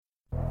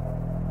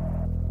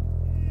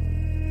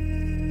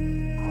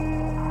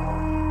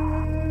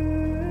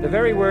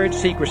very word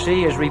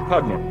secrecy is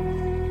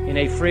repugnant in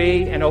a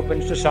free and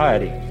open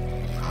society.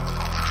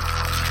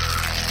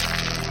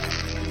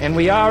 And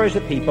we are, as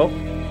a people,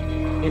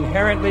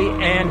 inherently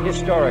and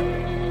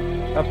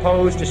historically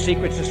opposed to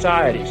secret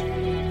societies,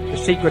 to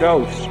secret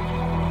oaths,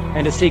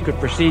 and to secret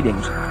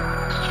proceedings.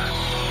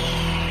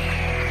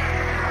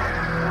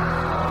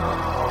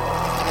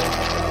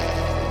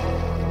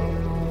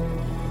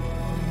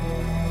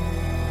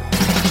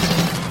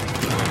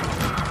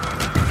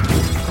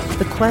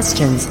 The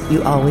questions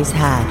you always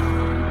had.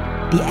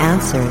 The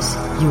answers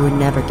you were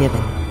never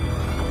given.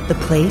 The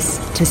place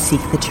to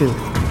seek the truth.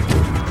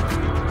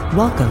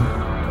 Welcome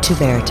to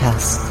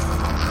Veritas.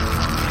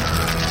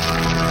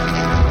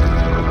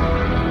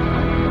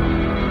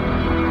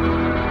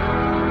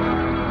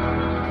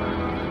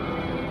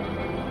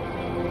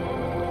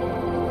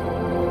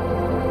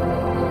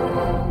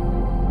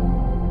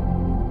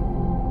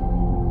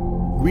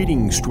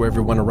 Greetings to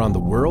everyone around the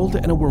world,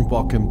 and a warm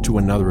welcome to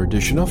another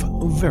edition of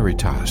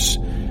Veritas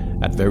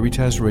at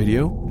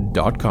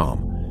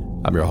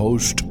veritasradio.com. I'm your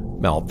host,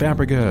 Mel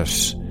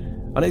Fabregas,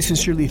 and I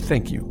sincerely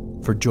thank you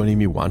for joining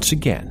me once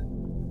again.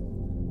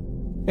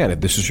 And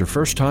if this is your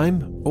first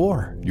time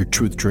or your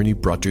truth journey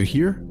brought you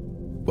here,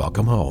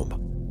 welcome home.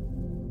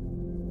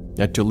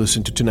 And to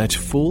listen to tonight's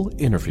full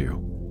interview,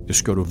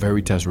 just go to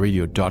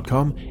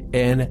veritasradio.com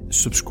and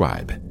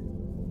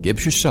subscribe.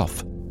 Give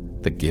yourself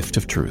the gift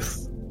of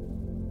truth.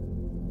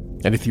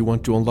 And if you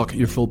want to unlock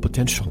your full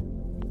potential,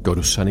 go to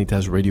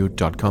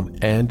sanitasradio.com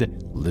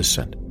and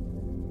listen.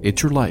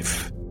 It's your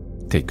life.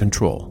 Take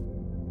control.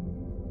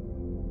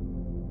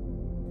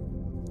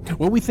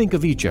 When we think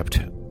of Egypt,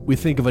 we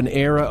think of an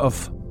era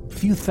of a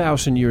few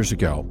thousand years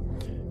ago.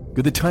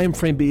 Could the time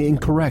frame be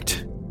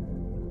incorrect?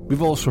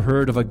 We've also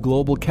heard of a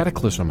global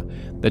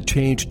cataclysm that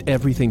changed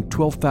everything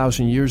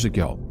 12,000 years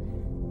ago.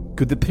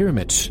 Could the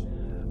pyramids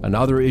and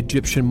other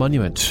Egyptian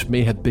monuments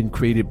may have been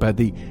created by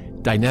the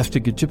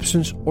dynastic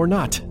Egyptians or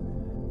not?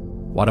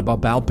 What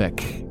about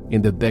Baalbek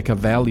in the Bekaa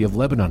Valley of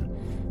Lebanon?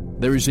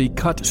 There is a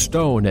cut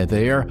stone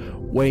there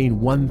weighing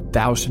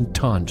 1,000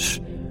 tons,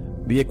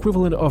 the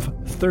equivalent of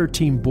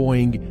 13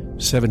 Boeing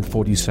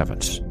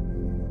 747s.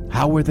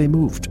 How were they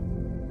moved?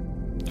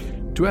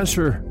 To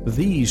answer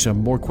these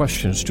and more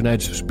questions,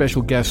 tonight's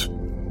special guests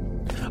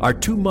are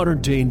two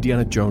modern-day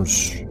Indiana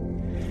Jones.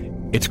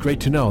 It's great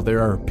to know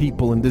there are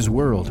people in this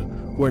world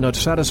who are not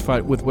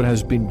satisfied with what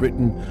has been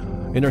written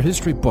in our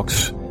history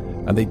books,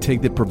 and they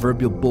take the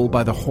proverbial bull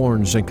by the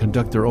horns and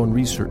conduct their own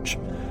research.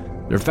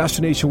 Their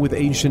fascination with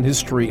ancient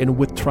history and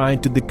with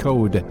trying to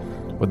decode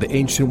what the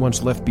ancient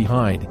ones left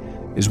behind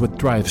is what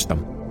drives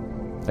them.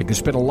 I could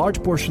spend a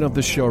large portion of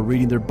the show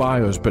reading their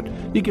bios, but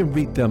you can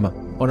read them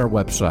on our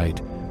website.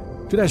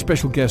 Tonight's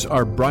special guests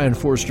are Brien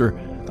Foerster,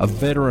 a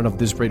veteran of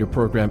this radio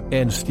program,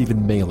 and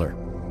Stephen Mehler.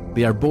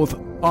 They are both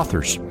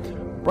authors.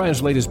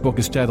 Brian's latest book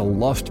is titled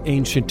Lost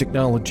Ancient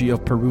Technology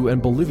of Peru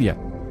and Bolivia.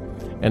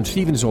 And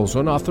Stephen is also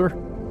an author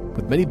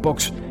with many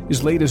books.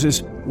 His latest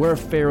is Where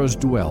Pharaohs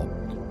Dwell,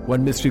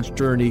 One Mystic's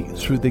Journey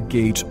Through the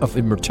Gates of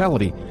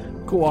Immortality,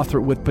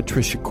 co-authored with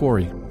Patricia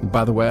Corey. And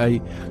by the way,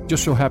 I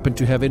just so happened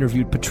to have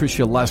interviewed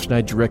Patricia last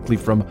night directly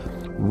from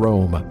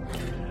Rome.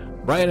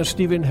 Brien and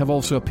Stephen have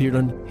also appeared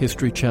on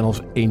History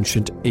Channel's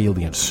Ancient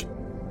Aliens.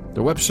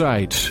 Their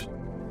websites,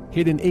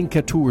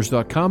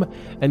 hiddenincatours.com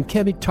and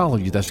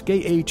Chemitology, that's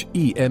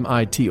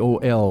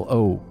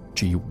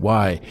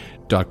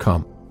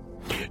Chemitology.com.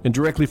 And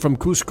directly from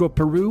Cusco,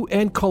 Peru,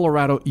 and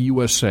Colorado,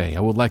 USA,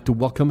 I would like to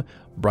welcome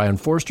Brien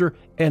Foerster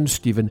and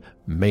Stephen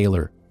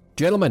Mehler.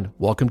 Gentlemen,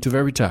 welcome to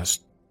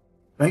Veritas.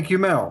 Thank you,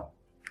 Mel.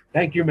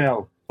 Thank you,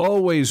 Mel.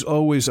 Always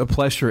a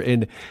pleasure.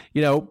 And,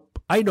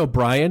 I know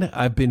Brien.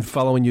 I've been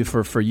following you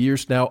for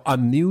years now.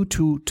 I'm new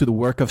to the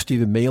work of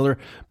Stephen Mehler,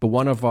 but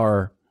one of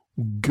our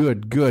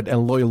good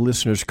and loyal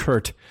listeners,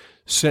 Kurt,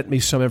 sent me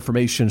some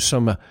information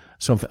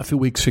a few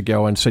weeks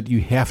ago and said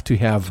you have to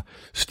have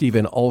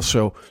Stephen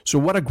also. So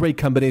what a great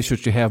combination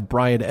to have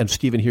Brien and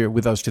Stephen here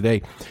with us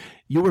today.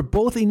 You were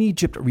both in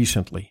Egypt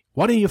recently.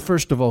 Why don't you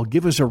first of all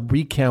give us a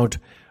recount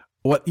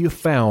what you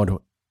found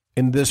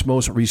in this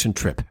most recent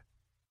trip?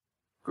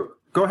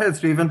 Go ahead,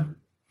 Stephen.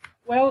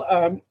 Well,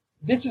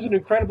 this is an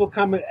incredible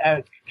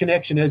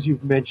connection, as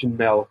you've mentioned,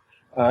 Mel.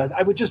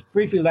 I would just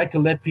briefly like to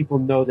let people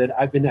know that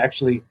I've been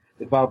actually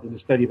involved in the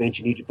study of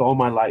ancient Egypt all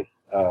my life.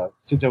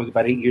 Since I was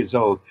about 8 years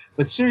old,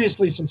 but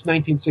seriously since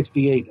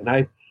 1968. And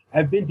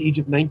I've been to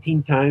Egypt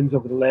 19 times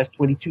over the last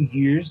 22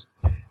 years.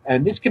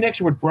 And this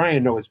connection with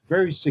Brien, though, is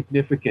very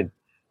significant.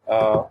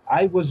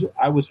 I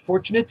was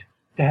fortunate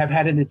to have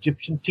had an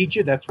Egyptian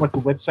teacher. That's what the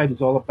website is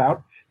all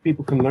about.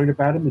 People can learn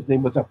about him. His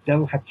name was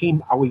Abdel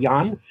Hakim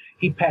Awayan.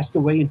 He passed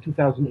away in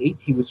 2008.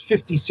 He was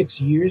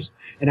 56 years,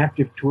 an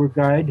active tour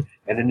guide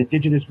and an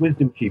indigenous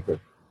wisdom keeper.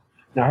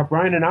 Now, how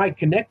Brien and I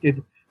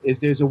connected is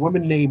there's a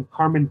woman named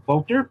Carmen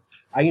Bolter.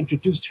 I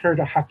introduced her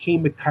to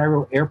Hakim at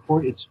Cairo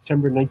Airport in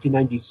September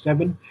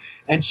 1997,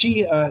 and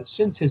she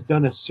since has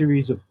done a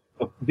series of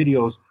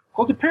videos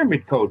called The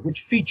Pyramid Code,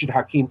 which featured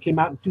Hakim, came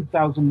out in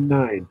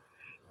 2009.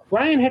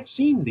 Brien had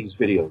seen these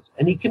videos,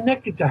 and he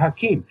connected to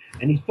Hakim,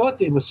 and he thought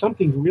there was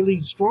something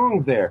really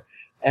strong there.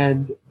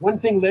 And one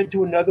thing led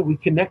to another. We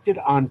connected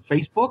on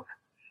Facebook,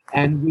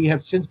 and we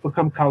have since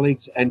become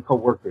colleagues and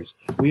co-workers.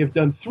 We have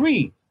done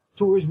 3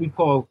 tours we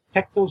call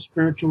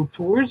techno-spiritual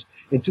tours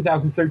in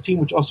 2013,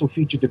 which also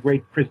featured the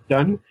great Chris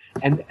Dunn,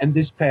 and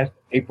this past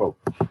April.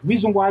 The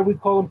reason why we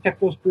call them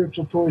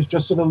techno-spiritual tours,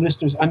 just so the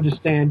listeners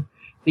understand,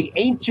 the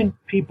ancient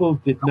people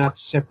did not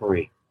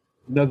separate.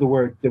 In other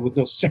words, there was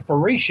no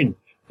separation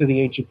to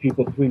the ancient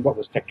people between what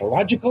was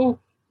technological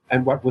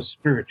and what was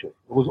spiritual.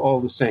 It was all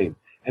the same.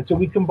 And so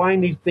we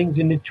combine these things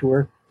in the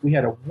tour. We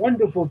had a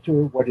wonderful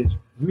tour. What is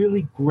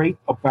really great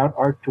about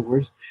our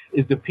tours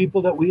is the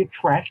people that we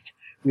attract.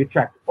 We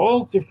attract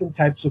all different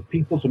types of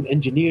people, from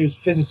engineers,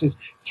 physicists,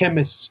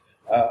 chemists,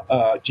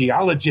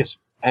 geologists,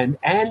 and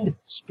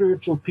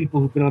spiritual people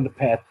who've been on the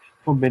path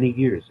for many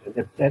years.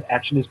 And that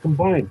action is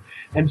combined.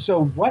 And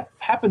so what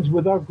happens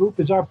with our group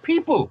is our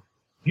people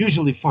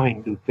usually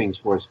find new things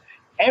for us.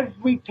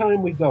 Every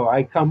time we go,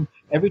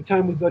 every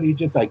time we go to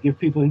Egypt, I give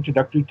people an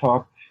introductory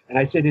talk, and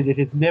I say that it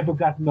has never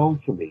gotten old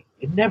for me.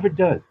 It never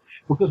does,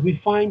 because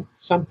we find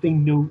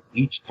something new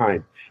each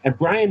time. And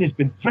Brien has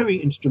been very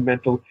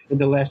instrumental in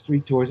the last 3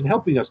 tours in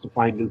helping us to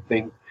find new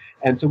things.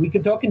 And so we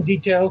can talk in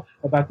detail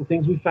about the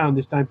things we found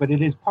this time, but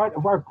it is part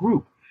of our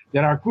group,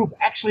 that our group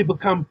actually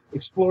become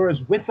explorers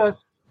with us.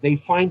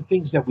 They find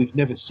things that we've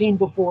never seen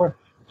before.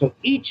 So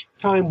each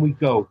time we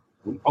go,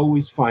 we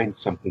always find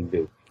something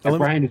new. And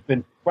Brien has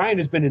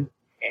been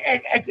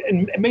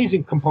an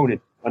amazing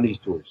component on these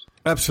tours.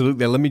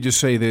 Absolutely. Let me just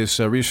say this.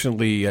 I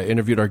recently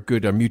interviewed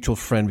our mutual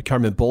friend,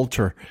 Carmen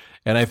Bolter,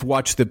 and I've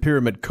watched the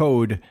Pyramid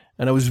Code,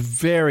 and I was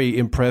very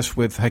impressed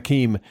with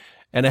Hakim.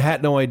 And I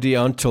had no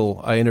idea until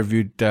I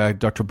interviewed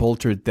Dr.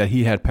 Bolter that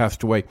he had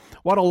passed away.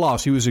 What a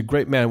loss. He was a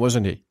great man,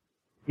 wasn't he?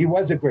 He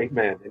was a great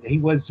man. And he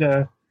was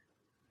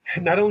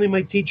not only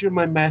my teacher,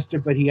 my master,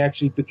 but he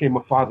actually became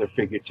a father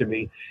figure to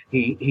me.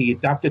 He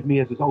adopted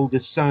me as his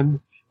oldest son.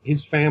 His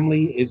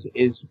family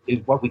is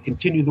what we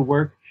continue to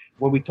work.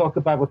 When we talk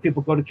about what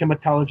people go to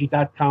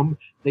chematology.com,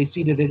 they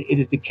see that it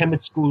is the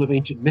Kemet School of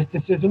Ancient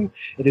Mysticism.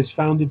 It is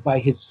founded by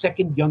his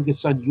second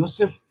youngest son,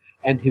 Yusuf,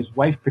 and his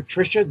wife,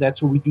 Patricia. That's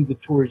who we do the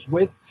tours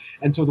with.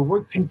 And so the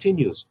work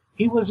continues.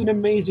 He was an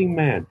amazing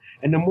man.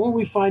 And the more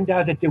we find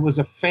out that there was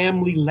a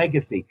family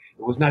legacy,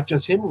 it was not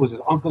just him, it was his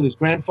uncle, his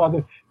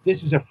grandfather.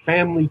 This is a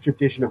family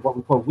tradition of what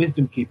we call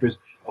wisdom keepers,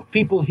 of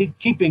people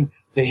keeping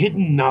the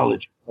hidden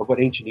knowledge of what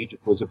ancient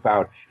Egypt was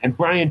about. And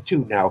Brien,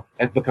 too, now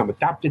has become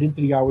adopted into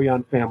the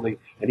Arian family,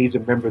 and he's a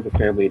member of the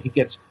family, and he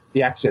gets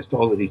the access to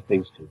all of these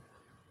things, too.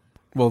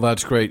 Well,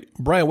 that's great.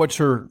 Brien, what's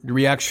your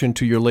reaction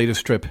to your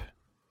latest trip?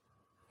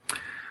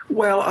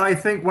 Well, I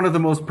think one of the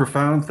most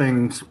profound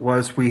things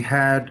was we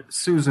had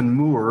Susan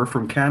Moore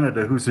from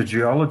Canada, who's a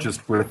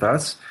geologist, with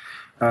us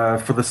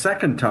for the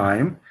second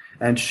time,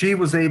 and she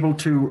was able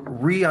to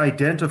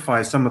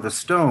re-identify some of the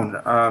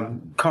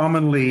stone.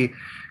 Commonly,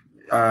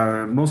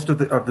 most of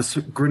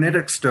the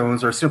granitic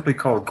stones are simply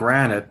called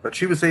granite, but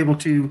she was able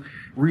to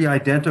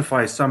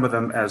re-identify some of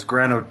them as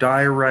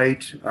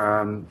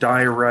granodiorite,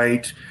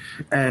 diorite,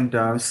 and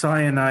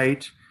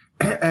syenite.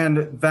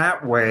 And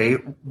that way,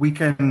 we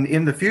can,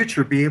 in the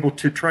future, be able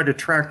to try to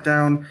track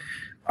down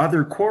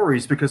other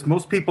quarries, because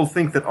most people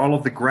think that all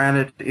of the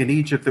granite in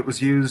Egypt that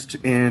was used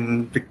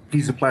in the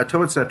Giza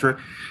Plateau, etc.,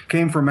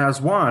 came from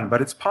Aswan.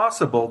 But it's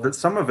possible that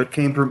some of it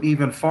came from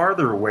even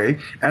farther away.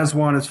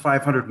 Aswan is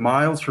 500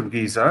 miles from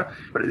Giza,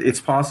 but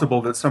it's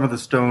possible that some of the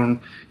stone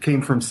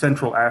came from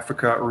Central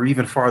Africa or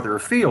even farther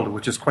afield,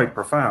 which is quite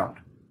profound.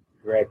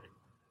 Correct.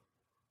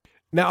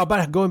 Now,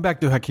 about going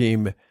back to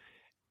Hakim,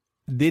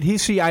 did he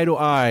see eye to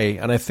eye,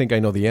 and I think I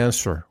know the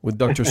answer, with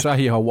Dr.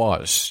 Zahi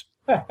Hawass?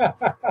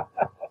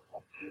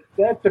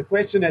 That's a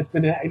question that's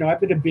been,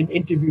 I've been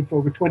interviewed for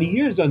over 20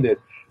 years on this,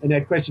 and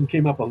that question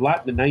came up a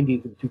lot in the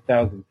 90s and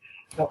 2000s.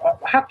 Now,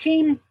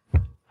 Hakim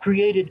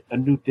created a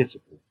new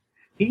discipline.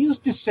 He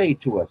used to say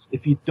to us,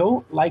 if you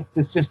don't like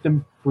the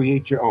system,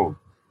 create your own.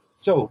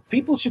 So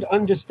people should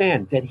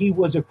understand that he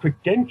was a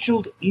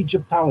credentialed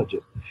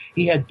Egyptologist.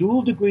 He had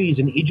dual degrees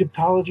in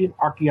Egyptology and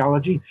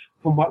archaeology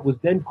from what was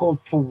then called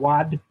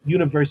Fuad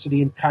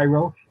University in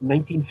Cairo in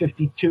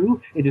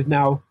 1952. It is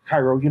now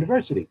Cairo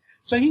University.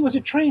 So he was a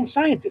trained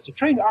scientist, a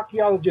trained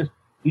archaeologist,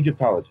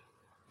 Egyptologist.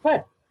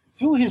 But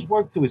through his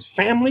work, through his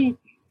family,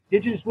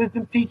 indigenous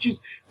wisdom teachers,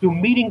 through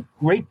meeting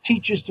great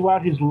teachers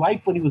throughout his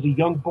life when he was a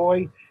young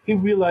boy, he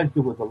realized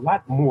there was a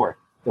lot more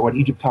than what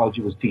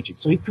Egyptology was teaching.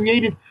 So he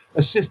created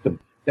a system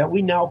that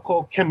we now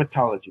call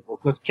chematology,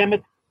 because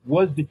Kemet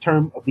was the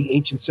term of the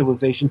ancient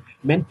civilization,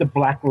 meant the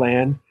black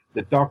land,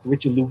 the dark,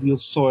 rich alluvial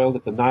soil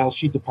that the Nile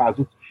she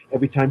deposits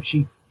every time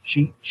she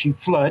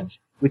floods,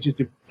 which is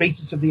the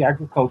basis of the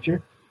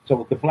agriculture.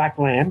 So the black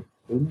land,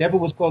 it never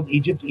was called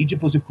Egypt.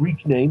 Egypt was a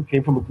Greek name,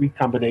 came from a Greek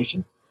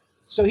combination.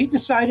 So he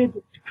decided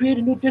to create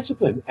a new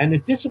discipline. And the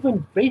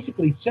discipline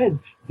basically said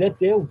that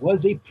there was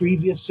a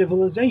previous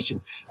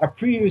civilization, a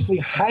previously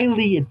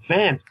highly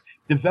advanced,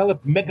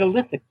 developed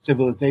megalithic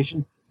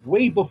civilization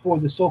way before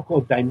the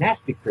so-called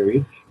dynastic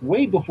period,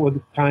 way before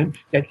the time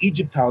that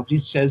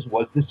Egyptology says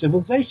was the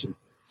civilization.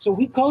 So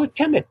we call it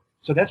Kemet.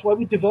 So that's why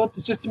we developed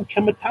the system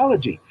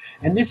chematology.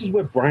 And this is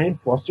where Brien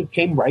Foerster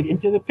came right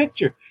into the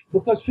picture,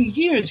 because for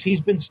years he's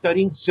been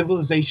studying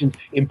civilizations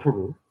in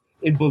Peru,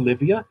 in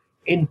Bolivia,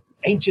 in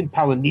ancient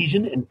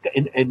Polynesian,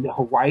 in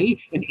Hawaii,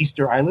 in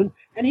Easter Island,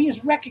 and he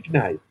has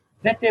recognized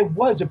that there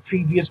was a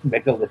previous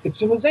megalithic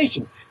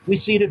civilization. We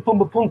see it at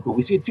Pumapunku,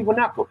 we see it at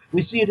Tiwanaku,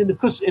 we see it in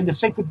the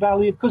Sacred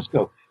Valley of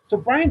Cusco. So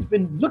Brian's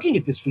been looking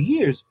at this for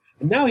years,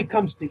 and now he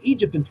comes to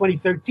Egypt in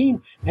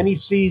 2013, and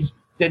he sees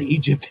that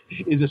Egypt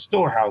is a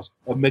storehouse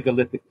of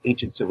megalithic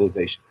ancient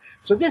civilization.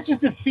 So this is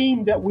the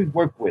theme that we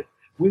work with.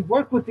 We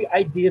work with the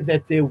idea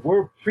that there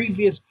were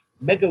previous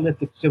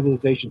megalithic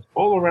civilizations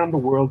all around the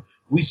world.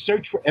 We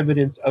search for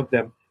evidence of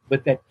them,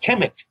 but that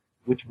Kemet,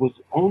 which was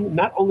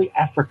not only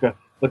Africa,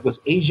 but was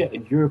Asia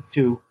and Europe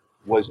too,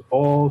 was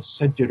all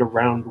centered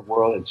around the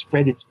world and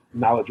spread its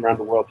knowledge around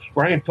the world.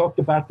 Brien talked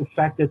about the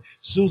fact that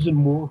Susan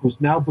Moore, who's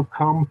now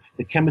become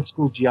the Kemet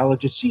School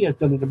geologist, she has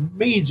done an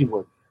amazing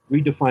work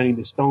redefining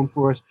the stone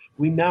for us.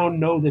 We now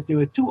know that there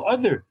are two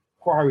other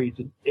quarries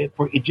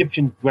for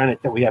Egyptian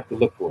granite that we have to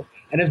look for.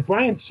 And as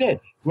Brien said,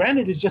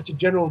 granite is just a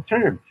general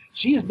term.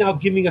 She is now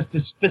giving us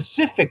the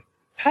specific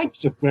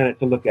types of granite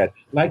to look at.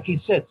 Like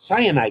he said,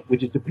 syenite,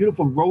 which is the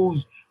beautiful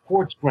rose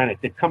quartz granite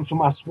that comes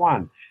from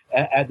Aswan.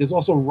 There's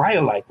also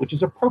rhyolite, which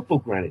is a purple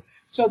granite.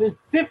 So there's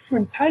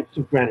different types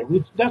of granite.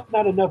 It's just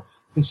not enough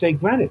to say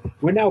granite.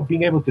 We're now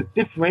being able to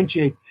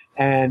differentiate,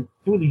 and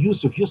through the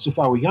use of Yusuf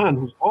Awiyan,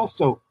 who's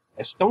also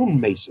a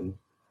stonemason,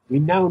 we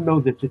now know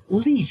that at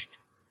least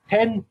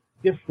 10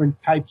 different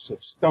types of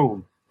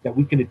stone that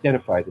we can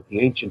identify that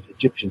the ancient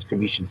Egyptians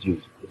Commissions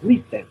used. At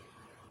least 10.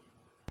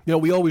 You know,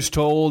 we always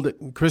told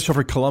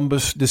Christopher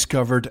Columbus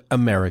discovered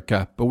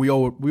America, but we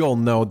all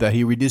know that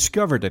he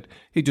rediscovered it.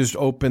 He just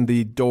opened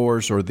the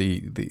doors or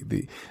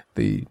the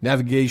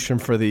navigation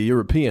for the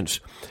Europeans.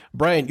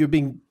 Brien, you've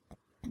been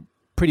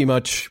pretty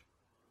much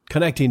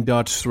connecting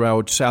dots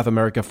throughout South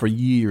America for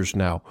years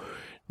now.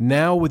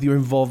 Now, with your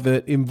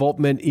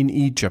involvement in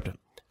Egypt,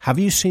 have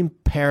you seen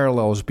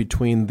parallels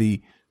between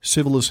the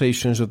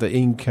civilizations of the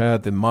Inca,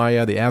 the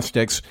Maya, the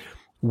Aztecs,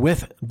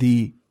 with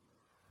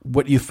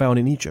what you found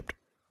in Egypt?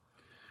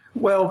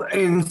 Well,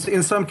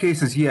 in some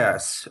cases,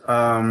 yes.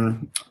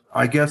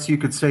 I guess you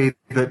could say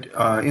that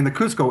in the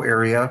Cusco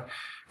area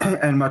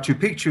and Machu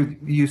Picchu,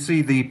 you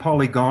see the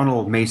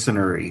polygonal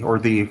masonry, or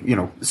the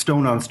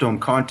stone-on-stone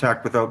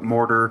contact without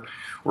mortar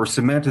or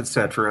cement,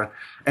 etc.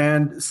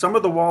 And some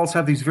of the walls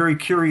have these very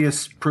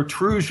curious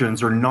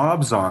protrusions or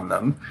knobs on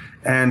them,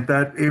 and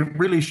that it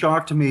really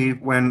shocked me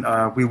when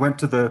we went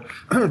to the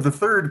the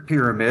third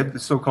pyramid, the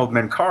so-called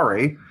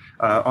Menkaure,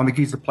 on the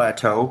Giza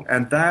Plateau,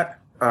 and that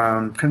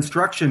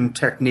construction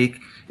technique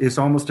is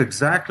almost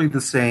exactly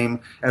the same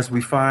as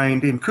we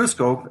find in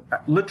Cusco,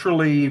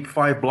 literally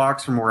 5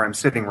 blocks from where I'm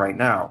sitting right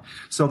now.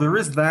 So there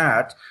is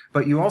that,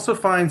 but you also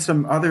find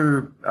some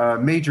other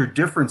major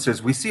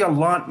differences. We see a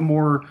lot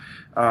more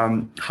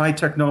high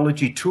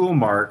technology tool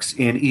marks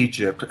in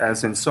Egypt,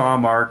 as in saw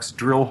marks,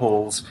 drill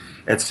holes,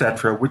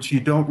 etc., which you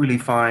don't really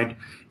find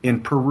in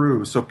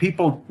Peru. So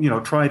people,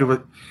 try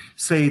to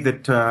say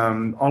that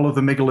all of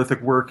the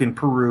megalithic work in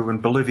Peru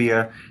and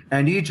Bolivia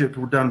and Egypt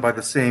were done by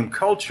the same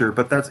culture,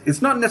 but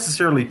it's not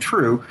necessarily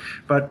true.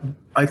 But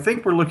I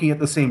think we're looking at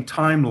the same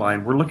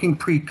timeline. We're looking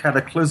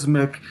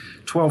pre-cataclysmic,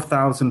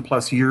 12,000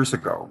 plus years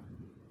ago.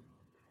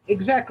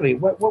 Exactly.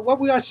 What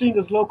we are seeing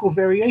is local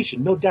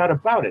variation, no doubt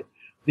about it.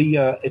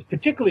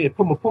 Particularly at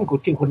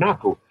Pumapunku,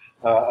 Tiwanaku,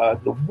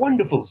 the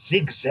wonderful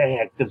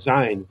zigzag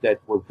designs that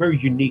were very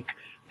unique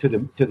to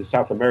the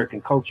South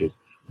American cultures.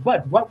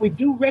 But what we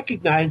do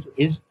recognize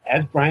is,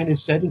 as Brien has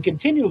said and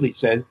continually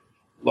says,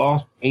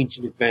 lost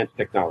ancient advanced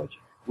technology.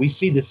 We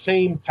see the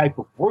same type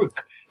of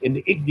work in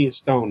the igneous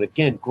stone.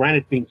 Again,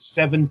 granite being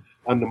 7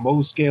 on the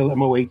Mohs scale,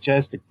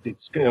 MOHS, the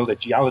scale that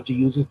geology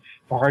uses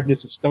for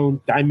hardness of stone.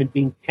 Diamond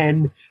being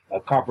 10,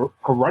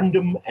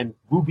 corundum and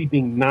ruby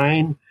being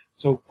 9.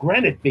 So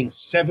granite being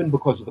 7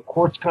 because of the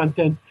quartz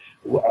content.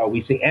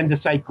 We see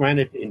andesite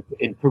granite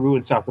in Peru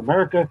and South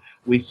America.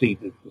 We see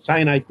the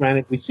cyanide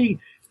granite. We see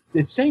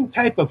the same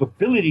type of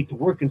ability to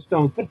work in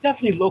stones, but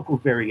definitely local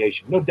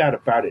variation, no doubt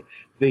about it.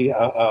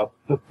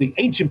 The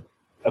ancient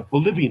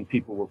Bolivian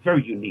people were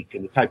very unique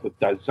in the type of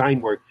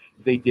design work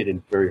they did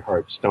in very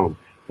hard stone.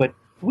 But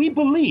we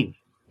believe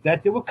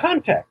that there were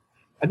contacts.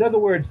 In other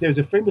words, there's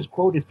a famous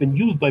quote. It's been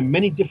used by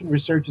many different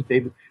researchers.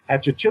 David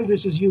Hatcher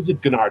Childress has used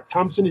it. Gunnar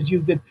Thompson has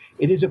used it.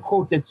 It is a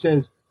quote that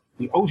says,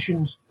 "The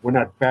oceans were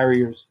not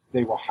barriers,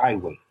 they were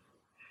highways."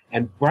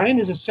 And Brien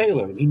is a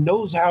sailor, and he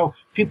knows how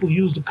people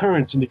use the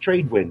currents and the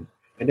trade winds.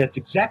 And that's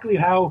exactly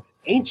how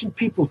ancient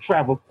people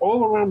traveled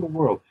all around the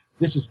world.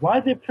 This is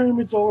why there are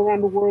pyramids all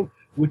around the world,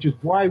 which is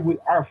why we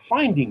are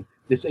finding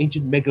this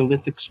ancient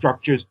megalithic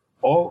structures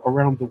all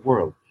around the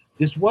world.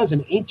 This was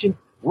an ancient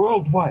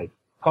worldwide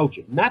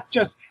culture, not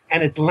just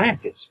an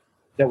Atlantis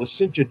that was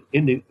centered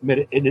in the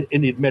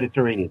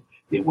Mediterranean.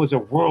 It was a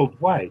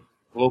worldwide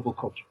global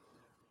culture.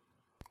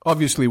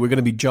 Obviously, we're going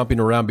to be jumping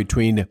around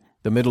between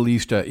the Middle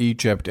East,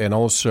 Egypt, and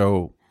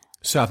also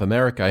South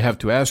America. I have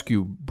to ask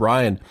you,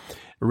 Brien,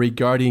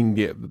 regarding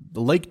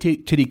the Lake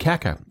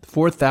Titicaca,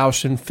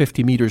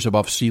 4,050 meters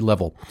above sea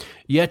level.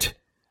 Yet,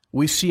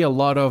 we see a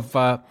lot of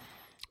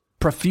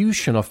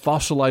profusion of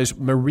fossilized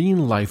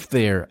marine life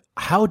there.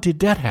 How did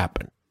that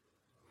happen?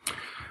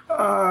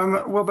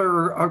 Well,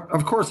 there,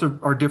 of course,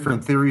 are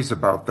different theories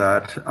about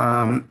that.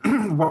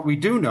 What we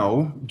do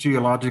know,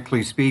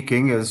 geologically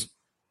speaking, is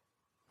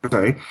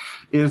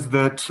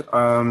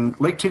that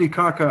Lake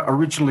Titicaca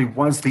originally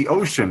was the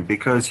ocean,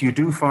 because you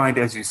do find,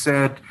 as you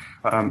said,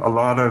 a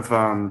lot of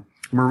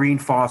marine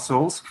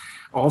fossils.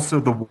 Also,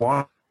 the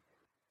water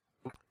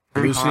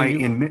very high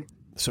in.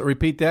 So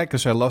repeat that,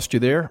 because I lost you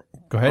there.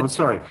 Go ahead. Oh,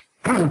 sorry.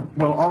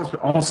 Well,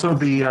 also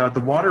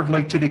the water of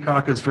Lake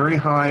Titicaca is very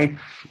high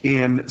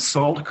in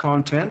salt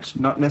content,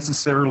 not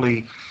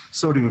necessarily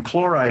sodium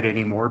chloride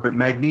anymore, but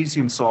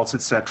magnesium salts,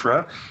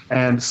 etc.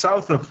 And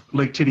south of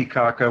Lake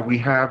Titicaca, we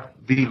have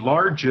the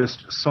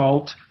largest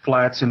salt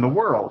flats in the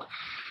world.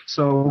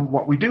 So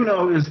what we do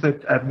know is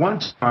that at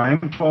one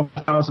time,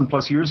 12,000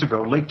 plus years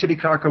ago, Lake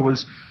Titicaca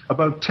was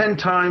about 10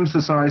 times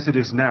the size it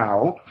is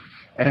now.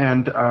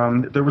 And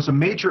there was a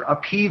major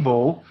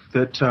upheaval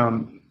that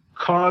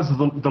caused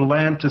the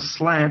land to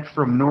slant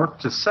from north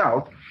to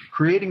south,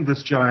 creating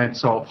this giant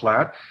salt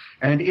flat.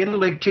 And in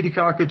Lake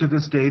Titicaca to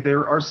this day,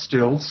 there are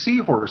still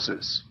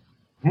seahorses.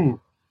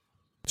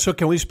 So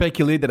can we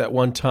speculate that at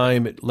one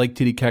time Lake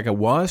Titicaca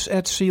was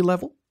at sea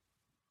level?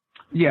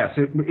 Yes,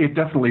 it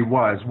definitely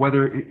was.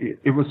 Whether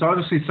it was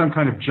obviously some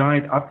kind of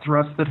giant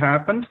upthrust that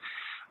happened,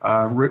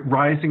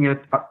 rising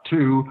it up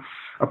to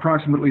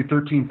approximately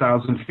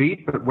 13,000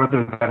 feet, but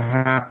whether that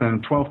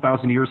happened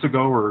 12,000 years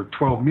ago or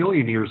 12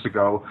 million years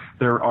ago,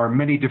 there are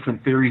many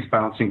different theories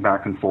bouncing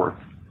back and forth.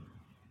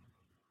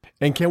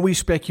 And can we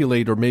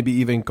speculate or maybe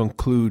even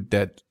conclude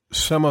that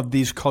some of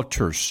these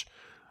cultures,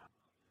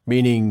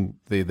 meaning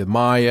the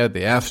Maya,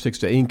 the Aztecs,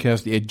 the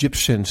Incas, the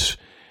Egyptians,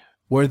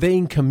 were they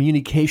in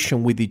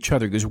communication with each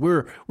other? Because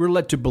we're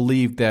led to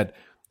believe that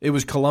it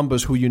was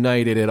Columbus who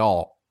united it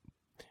all.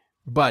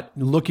 But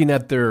looking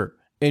at their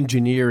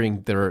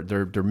engineering,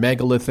 their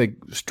megalithic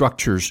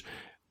structures,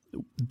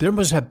 there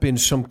must have been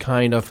some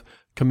kind of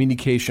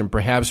communication,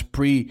 perhaps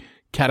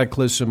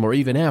pre-cataclysm or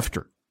even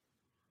after.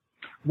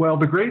 Well,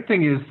 the great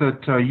thing is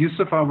that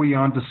Yusuf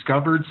Awiyan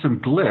discovered some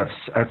glyphs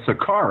at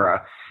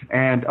Saqqara,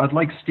 and I'd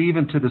like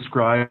Stephen to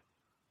describe.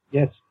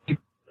 Yes,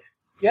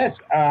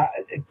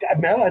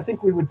 Mel, I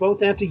think we would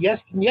both answer yes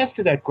and yes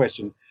to that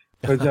question.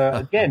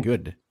 Because, again,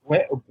 good.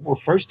 Well,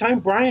 first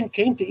time Brien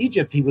came to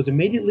Egypt, he was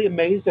immediately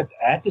amazed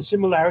at the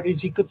similarities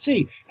he could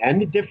see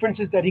and the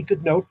differences that he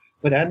could note,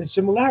 but and the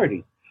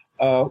similarities.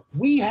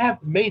 We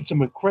have made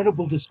some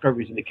incredible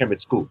discoveries in the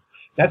Kemet School.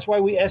 That's why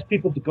we ask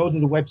people to go to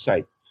the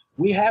website.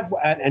 We have,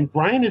 and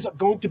Brien is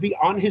going to be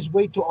on his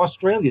way to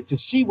Australia to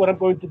see what I'm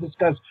going to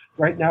discuss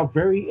right now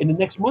in the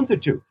next month or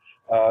two.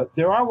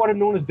 There are what are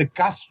known as the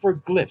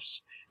Gosford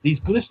glyphs. These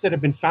glyphs that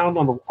have been found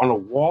on a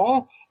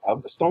wall, a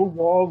stone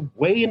wall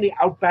way in the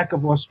outback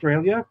of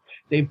Australia.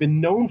 They've been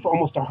known for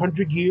almost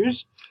 100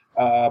 years.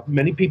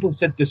 Many people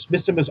said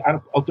dismiss them as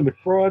ultimate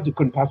frauds. It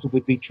couldn't possibly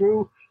be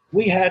true.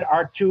 We had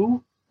our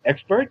two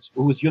experts,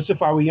 who was Yusuf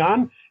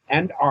Awiyan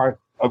and our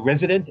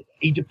resident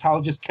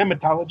Egyptologist,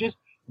 chematologist,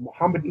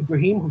 Muhammad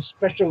Ibrahim, who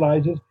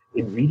specializes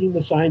in reading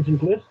the signs and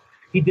glyphs.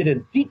 He did a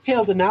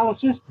detailed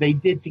analysis they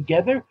did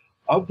together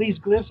of these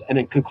glyphs and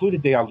then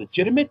concluded they are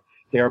legitimate.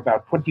 They're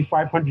about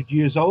 2,500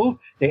 years old.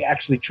 They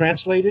actually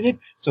translated it.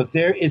 So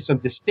there is some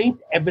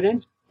distinct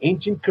evidence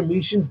ancient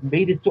Cometians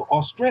made it to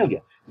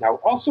Australia. Now,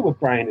 also what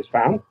Brien has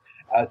found,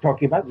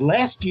 talking about,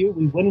 last year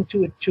we went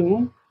into a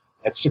tomb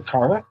at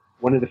Saqqara,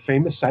 one of the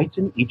famous sites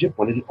in Egypt,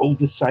 one of the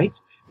oldest sites,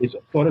 is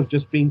thought of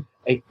just being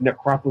a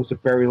necropolis, a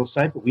burial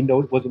site, but we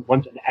know it wasn't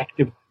once an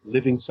active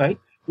living site.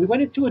 We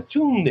went into a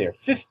tomb there,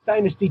 5th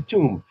Dynasty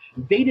tomb,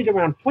 dated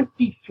around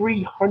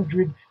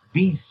 2300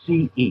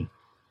 BCE.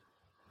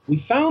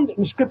 We found an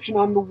inscription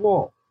on the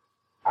wall.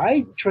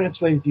 I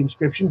translated the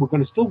inscription. We're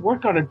going to still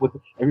work on it with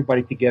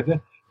everybody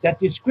together. That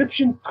the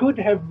inscription could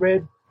have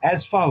read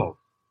as follows,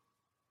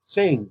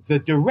 saying, the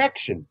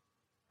direction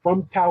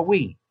from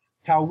Tawi.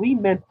 Tawi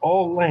meant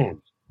all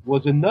lands,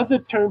 was another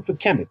term for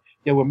Kemet.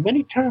 There were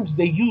many terms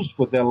they used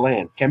for their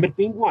land, Kemet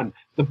being one,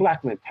 the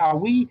black land.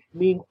 Tawi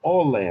meaning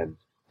all lands,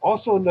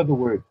 also another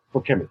word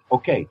for Kemet.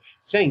 Okay,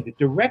 saying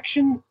the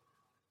direction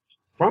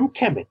from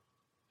Kemet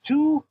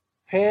to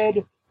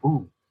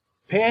Pad-U.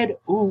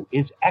 Pad-U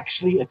is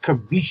actually a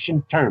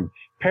Cometian term.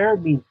 Per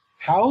means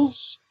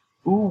house,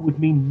 U would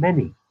mean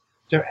many.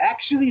 So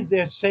actually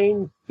they're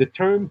saying the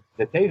term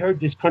that they heard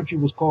this country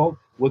was called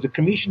was a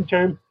Cometian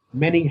term,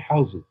 many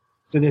houses.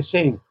 So they're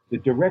saying the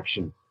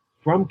direction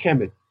from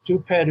Kemet to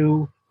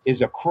Pad-U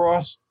is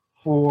across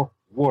 4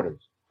 waters.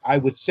 I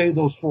would say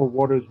those 4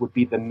 waters would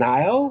be the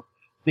Nile,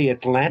 the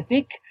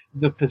Atlantic,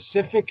 the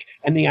Pacific,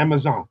 and the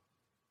Amazon.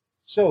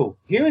 So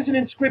here is an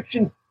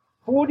inscription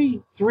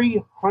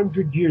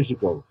 4,300 years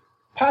ago,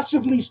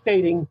 possibly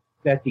stating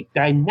that the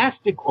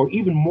dynastic or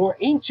even more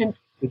ancient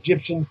the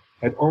Egyptians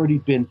had already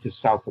been to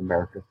South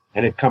America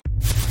and had come.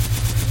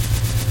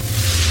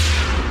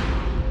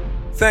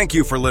 Thank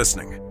you for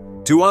listening.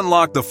 To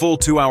unlock the full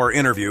 2-hour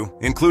interview,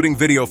 including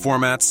video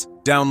formats,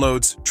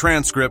 downloads,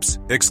 transcripts,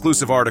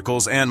 exclusive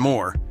articles, and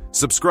more,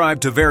 subscribe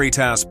to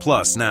Veritas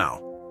Plus now.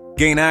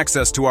 Gain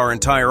access to our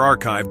entire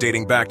archive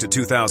dating back to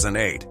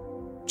 2008.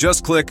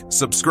 Just click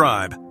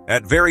subscribe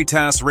at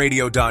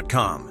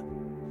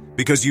veritasradio.com.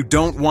 Because you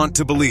don't want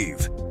to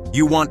believe,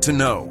 you want to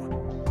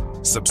know.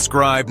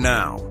 Subscribe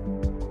now.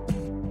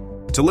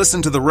 To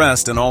listen to the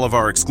rest and all of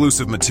our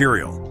exclusive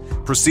material,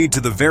 proceed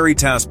to the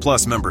Veritas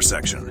Plus member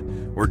section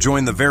or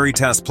join the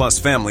Veritas Plus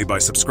family by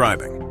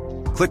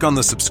subscribing. Click on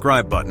the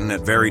subscribe button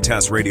at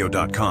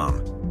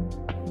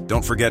veritasradio.com.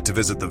 Don't forget to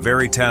visit the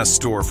Veritas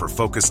store for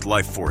focused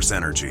life force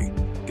energy.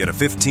 Get a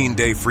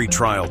 15-day free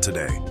trial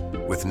today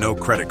with no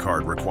credit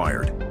card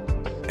required.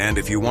 And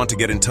if you want to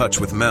get in touch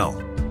with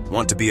Mel,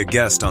 want to be a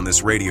guest on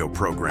this radio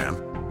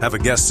program, have a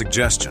guest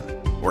suggestion,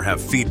 or have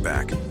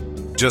feedback,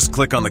 just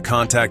click on the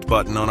contact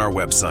button on our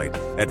website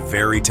at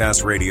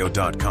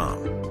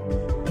veritasradio.com.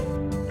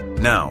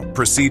 Now,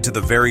 proceed to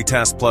the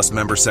Veritas Plus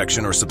member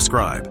section or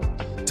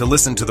subscribe to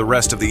listen to the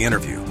rest of the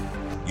interview.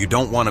 You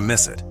don't want to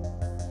miss it.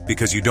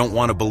 Because you don't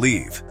want to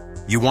believe,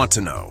 you want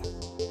to know.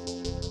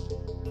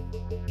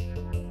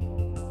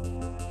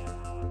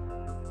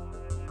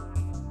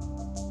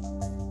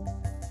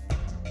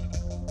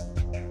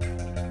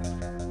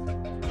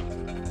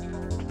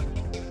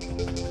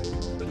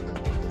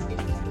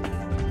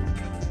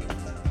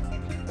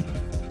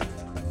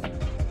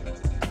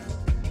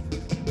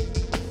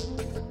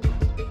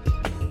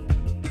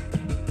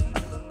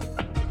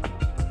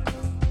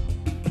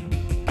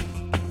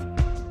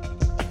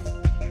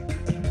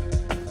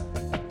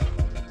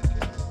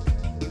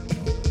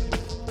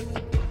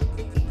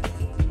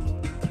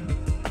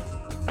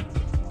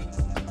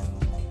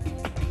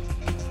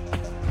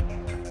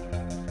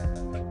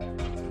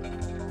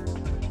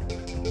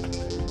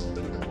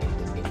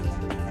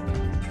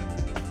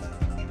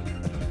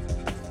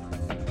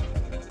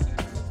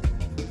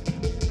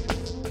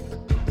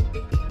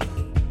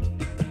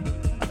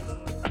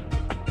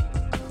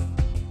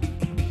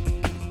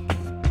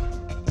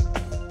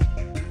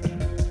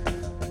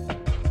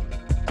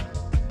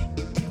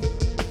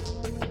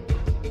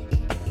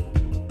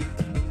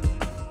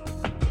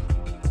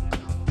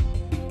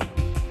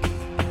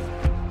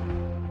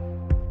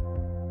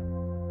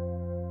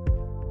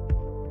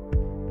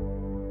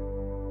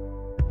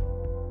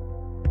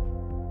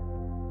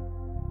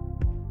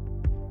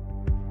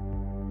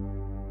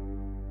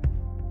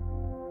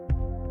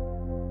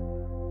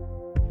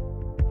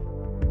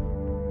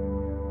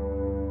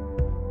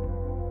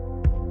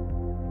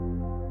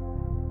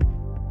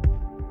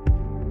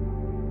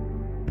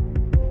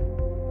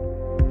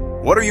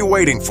 What are you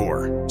waiting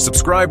for?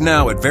 Subscribe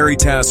now at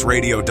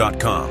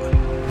veritasradio.com.